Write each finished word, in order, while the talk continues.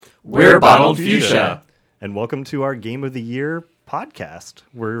We're Bottled Fuchsia. And welcome to our Game of the Year podcast.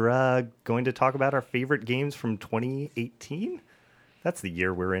 We're going to talk about our favorite games from 2018. That's the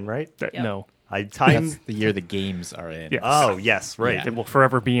year we're in, right? Yep. No. That's the year the games are in. Yes. Oh, yes, right. Yeah. It will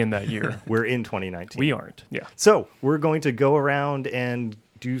forever be in that year. We're in 2019. We aren't. Yeah. So we're going to go around and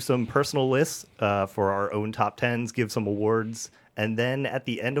do some personal lists for our own top 10s, give some awards. And then at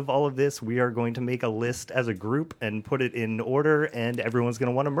the end of all of this, we are going to make a list as a group and put it in order, and everyone's going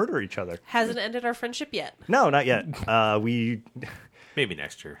to want to murder each other. Hasn't ended our friendship yet. No, not yet. Maybe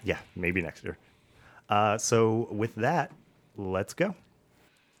next year. Yeah, maybe next year. So with that, let's go.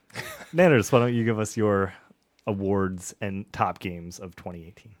 Nanners, why don't you give us your awards and top games of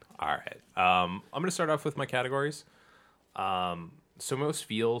 2018? All right. I'm going to start off with my categories. So most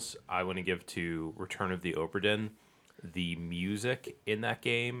feels I want to give to Return of the Obra Dinn. The music in that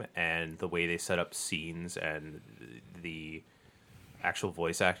game and the way they set up scenes and the actual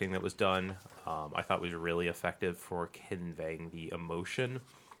voice acting that was done, I thought was really effective for conveying the emotion.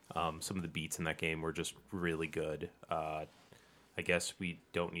 Some of the beats in that game were just really good. I guess we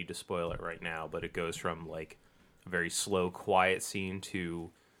don't need to spoil it right now, but it goes from like a very slow, quiet scene to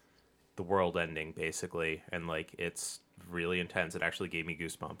the world ending, basically, and like it's really intense. It actually gave me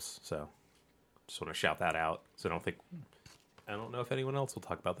goosebumps, so just want to shout that out. So I don't know if anyone else will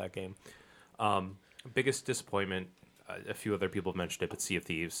talk about that game. Biggest disappointment, a few other people have mentioned it, but Sea of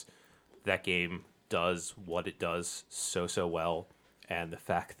Thieves. That game does what it does so well, and the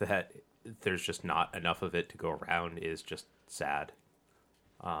fact that there's just not enough of it to go around is just sad.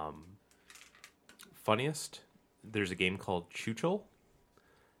 Funniest, there's a game called Chuchel,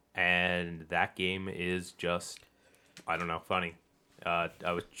 and that game is just, I don't know, funny. I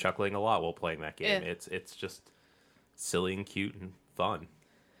was chuckling a lot while playing that game. Yeah. It's just silly and cute and fun.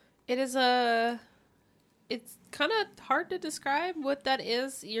 It is it's kind of hard to describe what that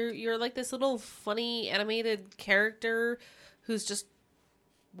is. You're like this little funny animated character who's just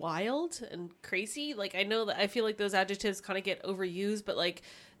wild and crazy. Like I know that I feel like those adjectives kind of get overused, but like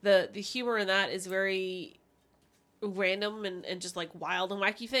the humor in that is very random and just like wild and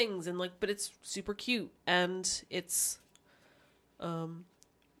wacky things, and like, but it's super cute, and it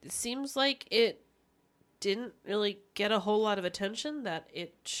seems like it didn't really get a whole lot of attention that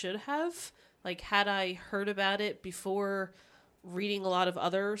it should have. Like, had I heard about it before reading a lot of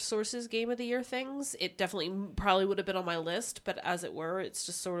other sources Game of the Year things, it definitely probably would have been on my list, but as it were, it's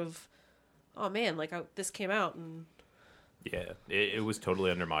just sort of, oh man, like this came out and... Yeah, it was totally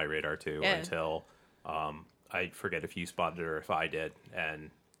under my radar too, until I forget if you spotted it or if I did,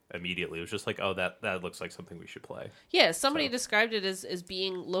 and immediately it was just like, oh, that looks like something we should play. Yeah, somebody described it as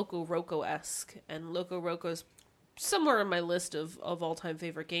being Loco Roco-esque, and Loco Roco's somewhere in my list of all-time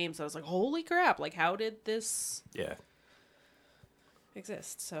favorite games. I was like, holy crap, like how did this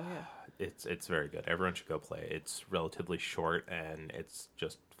exist? So yeah. It's very good. Everyone should go play it. It's relatively short and it's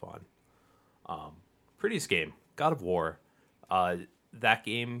just fun. Prettiest game, God of War. That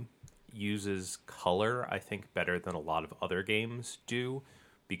game uses color, I think, better than a lot of other games do,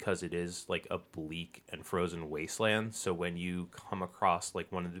 because it is like a bleak and frozen wasteland. So when you come across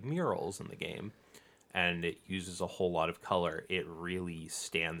like one of the murals in the game and it uses a whole lot of color, it really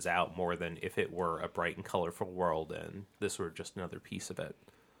stands out more than if it were a bright and colorful world and this were just another piece of it.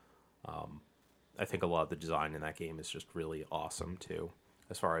 I think a lot of the design in that game is just really awesome too,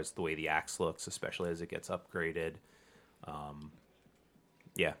 as far as the way the axe looks, especially as it gets upgraded.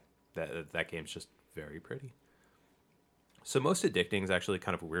 That game's just very pretty. So most addicting is actually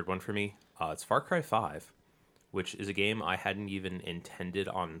kind of a weird one for me. It's Far Cry 5, which is a game I hadn't even intended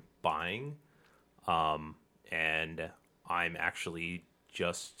on buying. And I'm actually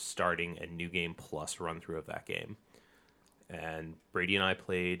just starting a New Game Plus run through of that game. And Brady and I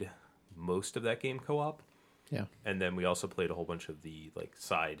played most of that game co-op. Yeah. And then we also played a whole bunch of the like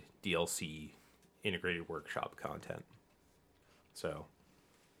side DLC integrated workshop content. So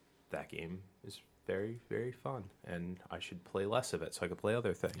that game is very, very fun, and I should play less of it so I could play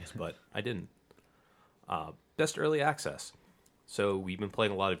other things, but I didn't. Best early access. So we've been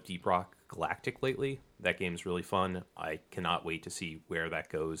playing a lot of Deep Rock Galactic lately. That game's really fun. I cannot wait to see where that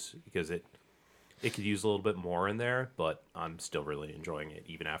goes, because it could use a little bit more in there, but I'm still really enjoying it,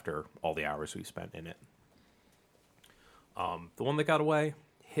 even after all the hours we've spent in it. The one that got away,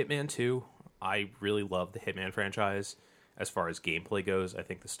 Hitman 2. I really love the Hitman franchise. As far as gameplay goes, I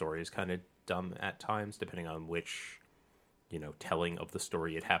think the story is kind of dumb at times, depending on which, telling of the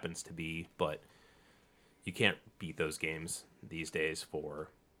story it happens to be. But you can't beat those games these days for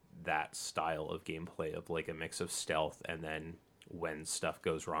that style of gameplay of like a mix of stealth and then when stuff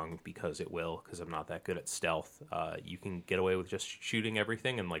goes wrong, because it will, because I'm not that good at stealth. You can get away with just shooting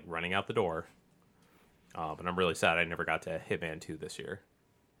everything and like running out the door. But I'm really sad I never got to Hitman 2 this year.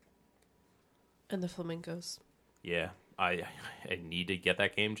 And the flamingos. Yeah, I need to get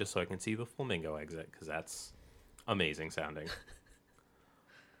that game just so I can see the flamingo exit, because that's amazing sounding.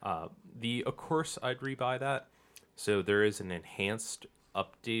 Of course, I'd rebuy that. So there is an enhanced,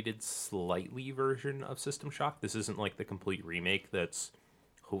 updated, slightly version of System Shock. This isn't like the complete remake that's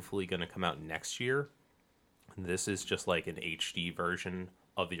hopefully going to come out next year. This is just like an HD version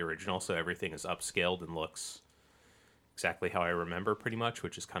of the original, so everything is upscaled and looks exactly how I remember pretty much,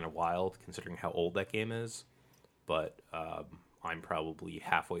 which is kind of wild considering how old that game is. But I'm probably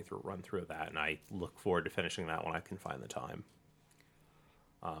halfway through a run through of that, and I look forward to finishing that when I can find the time.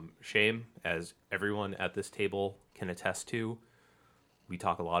 Shame, as everyone at this table can attest to, we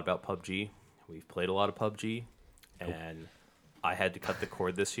talk a lot about PUBG. We've played a lot of PUBG, and I had to cut the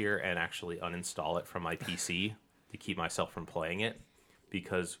cord this year and actually uninstall it from my PC to keep myself from playing it,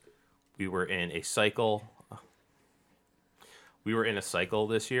 because we were in a cycle. We were in a cycle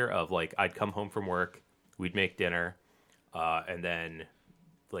this year of like, I'd come home from work, we'd make dinner, and then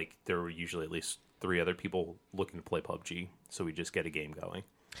like there were usually at least 3 other people looking to play PUBG, so we'd just get a game going.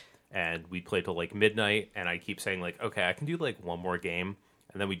 And we'd play till like midnight, and I'd keep saying like, okay, I can do like one more game,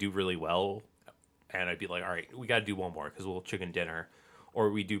 and then we do really well, and I'd be like, all right, we got to do one more because we'll chicken dinner. Or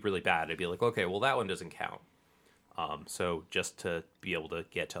we do really bad, I'd be like, okay, well that one doesn't count. So just to be able to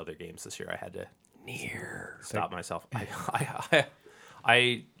get to other games this year, I had to stop myself.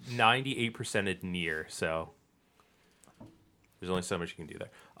 I 98%ed near, so there's only so much you can do there.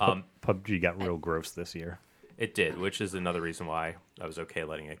 PUBG got real gross this year. It did, which is another reason why I was okay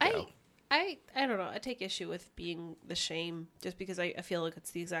letting it go. I don't know. I take issue with being the shame, just because I feel like it's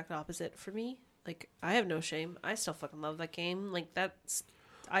the exact opposite for me. Like, I have no shame. I still fucking love that game. Like,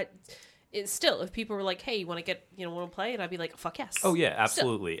 it's still, if people were like, hey, you want to play? And I'd be like, fuck yes. Oh yeah,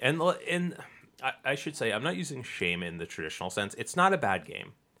 absolutely. Still. And I should say, I'm not using shame in the traditional sense. It's not a bad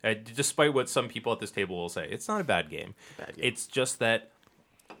game. Despite what some people at this table will say, it's not a bad game. It's just that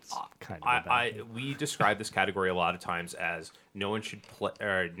we describe this category a lot of times as no one should play,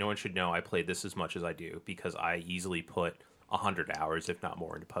 or no one should know I played this as much as I do, because I easily put 100 hours, if not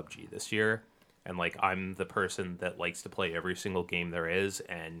more, into PUBG this year. And like, I'm the person that likes to play every single game there is,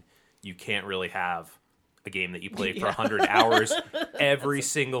 and you can't really have a game that you play for 100 hours every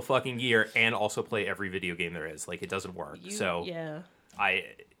single fucking year and also play every video game there is. Like, it doesn't work.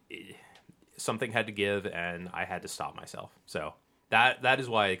 Something had to give, and I had to stop myself. So that is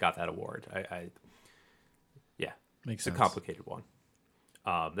why I got that award. Makes it's a sense. complicated one.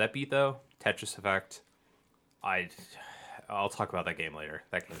 That beat though, Tetris Effect. I'll talk about that game later.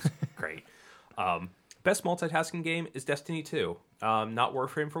 That game's great. Best multitasking game is Destiny 2. Not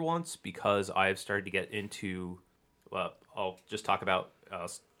Warframe for once, because I've started to get into. Well, I'll just talk about.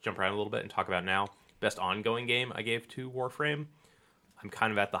 Jump around a little bit and talk about now. Best ongoing game I gave to Warframe. I'm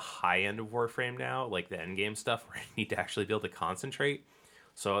kind of at the high end of Warframe now, like the end game stuff where I need to actually be able to concentrate.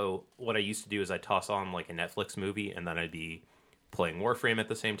 So what I used to do is I'd toss on like a Netflix movie, and then I'd be playing Warframe at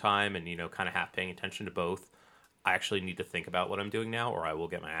the same time, and kind of half paying attention to both. I actually need to think about what I'm doing now, or I will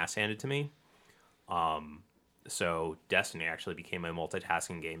get my ass handed to me. So Destiny actually became a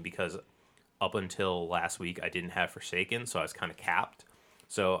multitasking game, because up until last week I didn't have Forsaken, so I was kind of capped.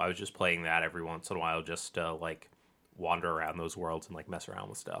 So I was just playing that every once in a while, just to like wander around those worlds and like mess around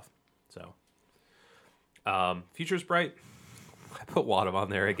with stuff. So Future's Bright, I put Wadham on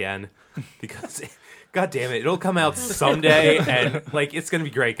there again because god damn it, it'll come out someday and like it's gonna be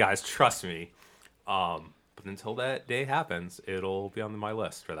great, guys, trust me. But until that day happens, it'll be on my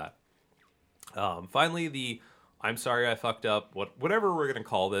list for that. Finally, the I'm sorry I fucked up, whatever we're gonna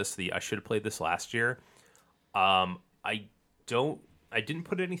call this, the I should have played this last year. I didn't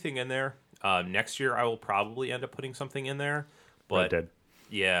put anything in there. Next year I will probably end up putting something in there, but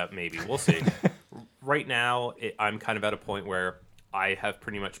yeah, maybe we'll see. Right now I'm kind of at a point where I have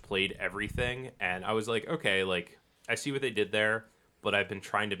pretty much played everything, and I was like, okay, like I see what they did there, but I've been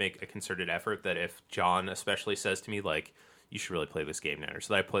trying to make a concerted effort that if John especially says to me like, you should really play this game, Nanners,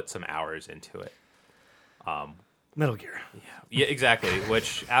 so that I put some hours into it. Metal Gear. Yeah, exactly.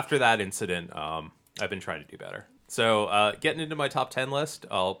 Which after that incident, I've been trying to do better. So getting into my top 10 list,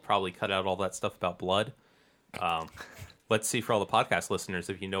 I'll probably cut out all that stuff about blood. Let's see for all the podcast listeners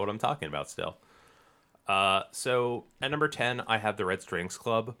if you know what I'm talking about still. So at number 10, I have the Red Strings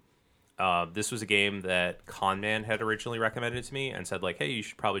Club. This was a game that Conman had originally recommended to me and said like, hey, you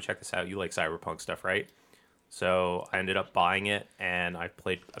should probably check this out. You like cyberpunk stuff, right? So I ended up buying it, and I've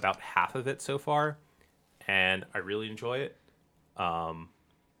played about half of it so far, and I really enjoy it.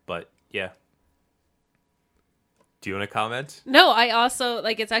 But yeah. Do you want to comment? No, I also,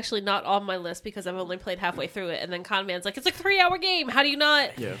 like, it's actually not on my list because I've only played halfway through it. And then Conman's like, it's a 3-hour game. How do you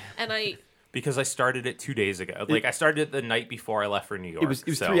not? Yeah. And Because I started it 2 days ago. Like, I started it the night before I left for New York. It was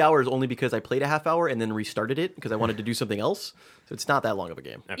 3 hours only because I played a half hour and then restarted it because I wanted to do something else. So it's not that long of a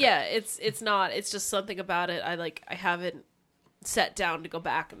game. Okay. Yeah, it's not. It's just something about it. I haven't sat down to go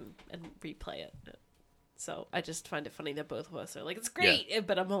back and replay it. So I just find it funny that both of us are like, it's great,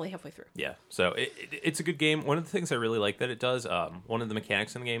 but I'm only halfway through. Yeah, so it's a good game. One of the things I really like that it does, one of the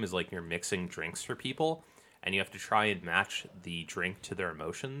mechanics in the game is like you're mixing drinks for people, and you have to try and match the drink to their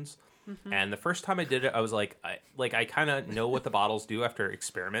emotions. Mm-hmm. And the first time I did it, I was like, I kind of know what the bottles do after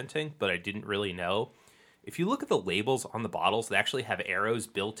experimenting, but I didn't really know. If you look at the labels on the bottles, they actually have arrows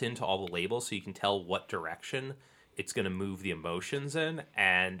built into all the labels, so you can tell what direction it's going to move the emotions in,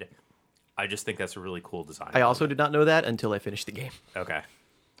 and I just think that's a really cool design. I also did not know that until I finished the game. Okay.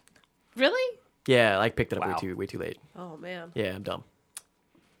 Really? Yeah, I picked it up Wow. way too late. Oh, man. Yeah, I'm dumb.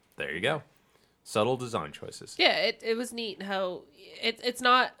 There you go. Subtle design choices. Yeah, it was neat how it's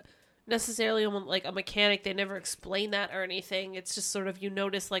not necessarily like a mechanic. They never explain that or anything. It's just sort of you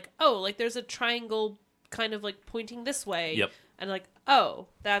notice like, oh, like there's a triangle kind of like pointing this way. Yep. And like, oh,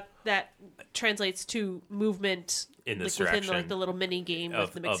 that translates to movement In this like, within direction the little mini game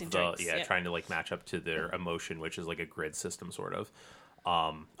with the mixing drinks. Yeah, trying to like match up to their emotion, which is like a grid system sort of.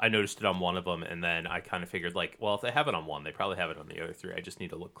 I noticed it on one of them, and then I kind of figured like, well, if they have it on one, they probably have it on the other three. I just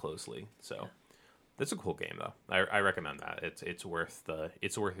need to look closely. So that's a cool game though. I recommend that. It's worth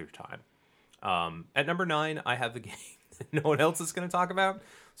your time. At number 9, I have the game that no one else is going to talk about,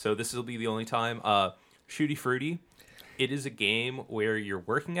 so this will be the only time. Shooty Fruity. It is a game where you're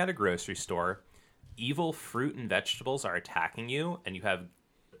working at a grocery store. Evil fruit and vegetables are attacking you, and you have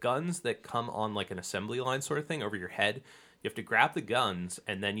guns that come on like an assembly line sort of thing over your head. You have to grab the guns,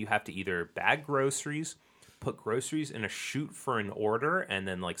 and then you have to either bag groceries, put groceries in a chute for an order, and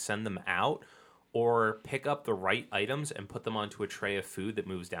then like send them out, or pick up the right items and put them onto a tray of food that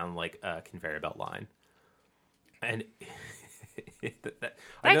moves down like a conveyor belt line. And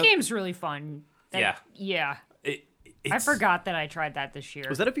that game's really fun. Yeah. I forgot that I tried that this year.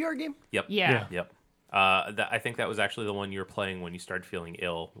 Was that a VR game? Yep. Yeah. Yep. I think that was actually the one you were playing when you started feeling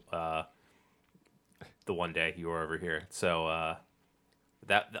ill. The one day you were over here. So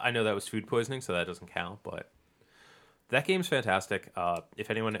that I know that was food poisoning, so that doesn't count. But that game's fantastic.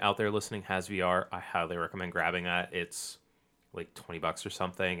 If anyone out there listening has VR, I highly recommend grabbing that. It's like $20 or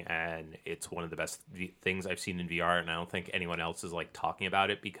something, and it's one of the best things I've seen in VR. And I don't think anyone else is like talking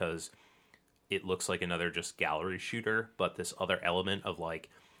about it because it looks like another just gallery shooter, but this other element of like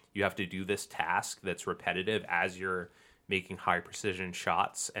you have to do this task that's repetitive as you're making high precision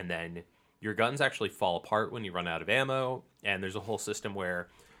shots, and then your guns actually fall apart when you run out of ammo, and there's a whole system where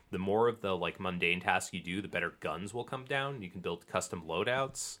the more of the like mundane tasks you do, the better guns will come down. You can build custom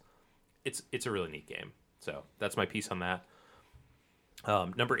loadouts. It's a really neat game. So that's my piece on that.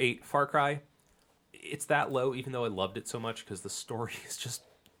 Number 8, Far Cry. It's that low, even though I loved it so much because the story is just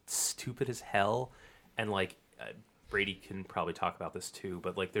stupid as hell, and like Brady can probably talk about this too,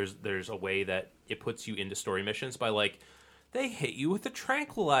 but like there's a way that it puts you into story missions by like they hit you with a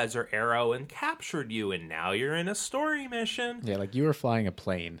tranquilizer arrow and captured you, and now you're in a story mission. Yeah, like you were flying a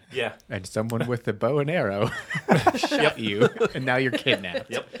plane. Yeah. And someone with a bow and arrow shot you, and now you're kidnapped.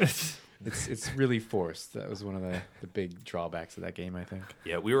 Yep. It's really forced. That was one of the big drawbacks of that game, I think.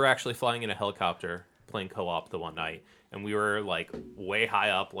 Yeah, we were actually flying in a helicopter playing co-op the one night, and we were like way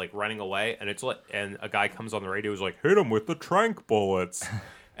high up, like running away, and it's like, and a guy comes on the radio, who's like, "Hit him with the tranq bullets."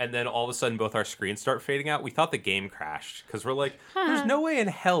 And then all of a sudden, both our screens start fading out. We thought the game crashed because we're like, "There's no way in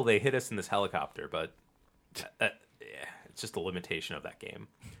hell they hit us in this helicopter." But it's just a limitation of that game.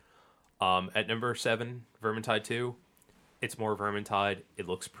 At number 7, Vermintide 2. It's more Vermintide. It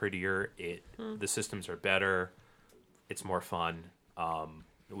looks prettier. The systems are better. It's more fun.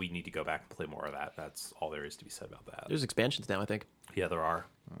 We need to go back and play more of that. That's all there is to be said about that. There's expansions now, I think. Yeah, there are.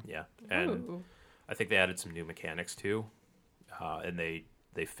 Yeah, and I think they added some new mechanics too, and they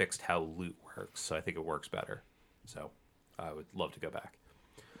fixed how loot works. So I think it works better. So I would love to go back.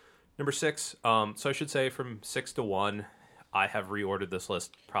 Number 6. So I should say from 6 to 1, I have reordered this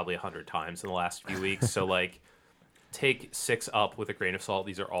list probably 100 times in the last few weeks. So like, take 6 up with a grain of salt.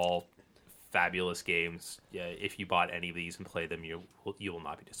 These are all fabulous games. Yeah, if you bought any of these and play them, you will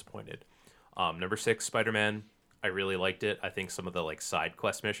not be disappointed. Number 6, Spider-Man. I really liked it. I think some of the like side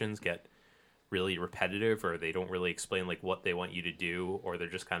quest missions get really repetitive, or they don't really explain like what they want you to do, or they're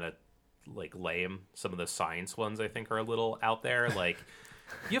just kind of like lame. Some of the science ones I think are a little out there. Like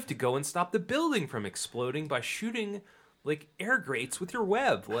you have to go and stop the building from exploding by shooting like air grates with your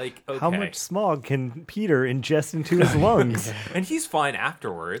web. Like, okay. How much smog can Peter ingest into his lungs? And he's fine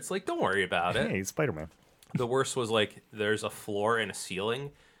afterwards. Like, don't worry about it. Hey, he's Spider-Man. The worst was like there's a floor and a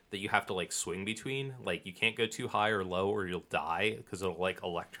ceiling that you have to like swing between. Like, you can't go too high or low or you'll die because it'll like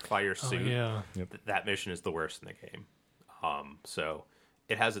electrify your suit. Yeah. That mission is the worst in the game. So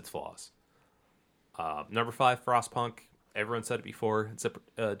it has its flaws. Number 5, Frostpunk. Everyone said it before. It's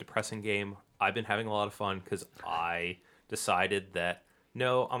a depressing game. I've been having a lot of fun because I decided that,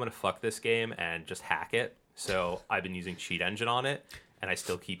 no, I'm going to fuck this game and just hack it. So I've been using Cheat Engine on it, and I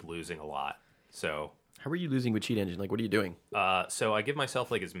still keep losing a lot. So How are you losing with Cheat Engine? Like, what are you doing? so I give myself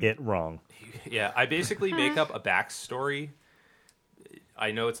like as It wrong. yeah, I basically make up a backstory.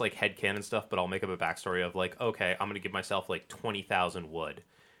 I know it's like headcanon stuff, but I'll make up a backstory of like, okay, I'm going to give myself like 20,000 wood.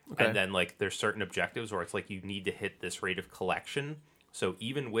 Okay. And then like there's certain objectives where it's like you need to hit this rate of collection. So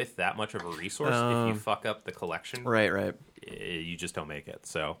even with that much of a resource, if you fuck up the collection, Right. you just don't make it.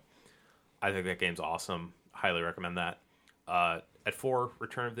 So I think that game's awesome. Highly recommend that. At 4,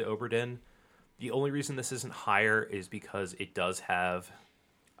 Return of the Obra Dinn. The only reason this isn't higher is because it does have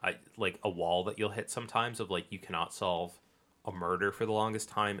like a wall that you'll hit sometimes of like you cannot solve a murder for the longest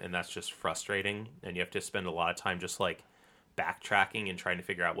time, and that's just frustrating. And you have to spend a lot of time just like backtracking and trying to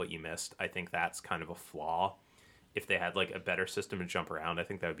figure out what you missed. I think that's kind of a flaw. If they had like a better system to jump around, I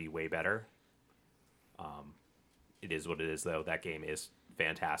think that would be way better. It is what it is, though. That game is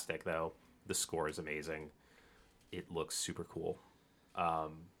fantastic, though. The score is amazing. It looks super cool.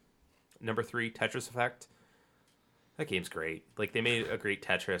 Number 3, Tetris Effect. That game's great. Like, they made a great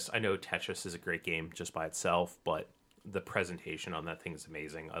Tetris. I know Tetris is a great game just by itself, but the presentation on that thing is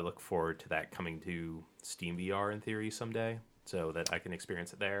amazing. I look forward to that coming to Steam VR in theory someday, so that I can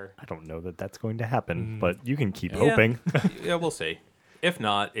experience it there. I don't know that that's going to happen, but you can keep Yeah. hoping. Yeah, we'll see. If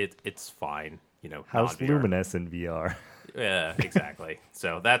not, it's fine. You know, How's non-VR. Luminous in VR? Yeah, exactly.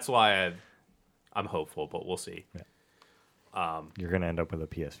 So that's why I'm hopeful, but we'll see. You're going to end up with a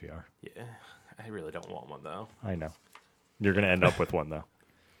PSVR. Yeah, I really don't want one though. I know. You're going to end up with one, though.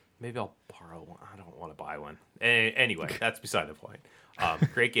 Maybe I'll borrow one. I don't want to buy one. Anyway, that's beside the point.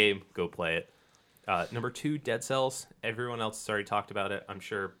 Great game. Go play it. Number 2, Dead Cells. Everyone else has already talked about it. I'm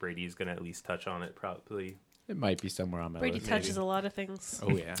sure Brady's going to at least touch on it probably. It might be somewhere on my Brady list. touches a lot of things. Oh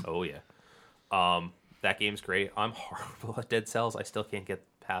yeah. Oh, yeah. That game's great. I'm horrible at Dead Cells. I still can't get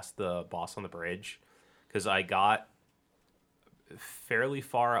past the boss on the bridge because I got fairly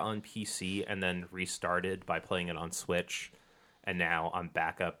far on PC and then restarted by playing it on Switch. And now I'm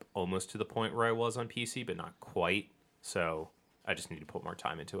back up almost to the point where I was on PC, but not quite. So I just need to put more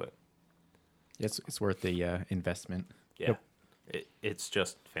time into it. It's worth the investment. Yeah. It's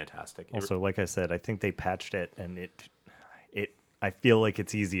just fantastic. Also, like I said, I think they patched it, and I feel like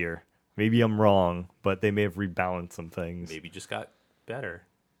it's easier. Maybe I'm wrong, but they may have rebalanced some things. Maybe just got better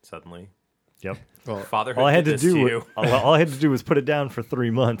suddenly. Yep. Well, Fatherhood All I had did to this do, you. all I had to do was put it down for 3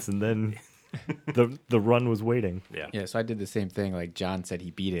 months, and then the run was waiting. Yeah. yeah. So I did the same thing. Like John said,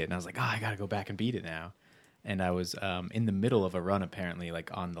 he beat it, and I was like, oh, I gotta go back and beat it now. And I was in the middle of a run, apparently, like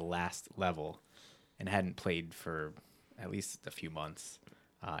on the last level, and hadn't played for at least a few months,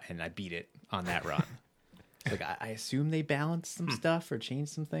 and I beat it on that run. Like I assume they balanced some stuff or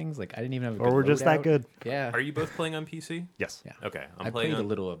changed some things. Like I didn't even have a good Or we're just that loadout. good. Yeah. Are you both playing on PC? Yes. Yeah. Okay. I playing played a on...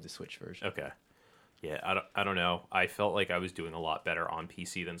 little of the Switch version. Okay. Yeah, I don't know. I felt like I was doing a lot better on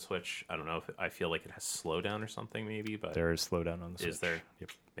PC than Switch. I don't know if I feel like it has slowdown or something maybe, but There is slowdown on the Switch. is there? Yep.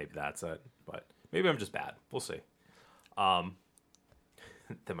 Maybe that's it. But maybe I'm just bad. We'll see. Then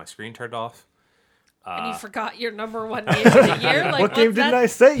my screen turned off. And you forgot your number 1 game of the year? Like, What game what's didn't that? I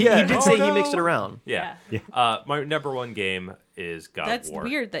say He yet? did say he mixed it around. Yeah. Yeah. My number 1 game is God That's of War.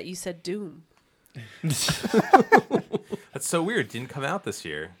 weird that you said Doom. That's so weird. Didn't come out this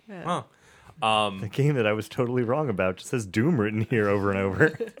year. Yeah. Huh. The game that I was totally wrong about just says Doom written here over and over.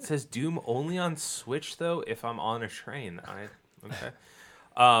 It says Doom only on Switch though. If I'm on a train,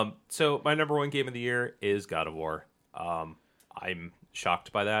 okay. So my number 1 game of the year is God of War. I'm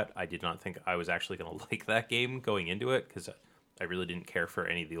shocked by that. I did not think I was actually going to like that game going into it because I really didn't care for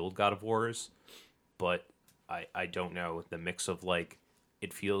any of the old God of Wars. But I don't know, the mix of like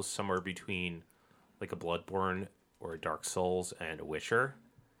it feels somewhere between like a Bloodborne or a Dark Souls and a Witcher,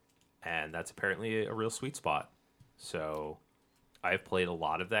 and that's apparently a real sweet spot. So I've played a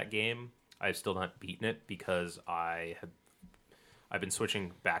lot of that game. I've still not beaten it because I've been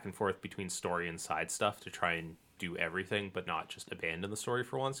switching back and forth between story and side stuff to try and do everything, but not just abandon the story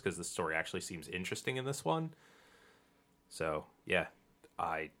for once, because the story actually seems interesting in this one. So yeah,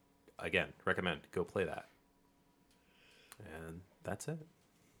 I again recommend go play that. And that's it.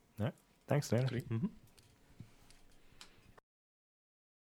 All right. Thanks, Dan. Mm-hmm.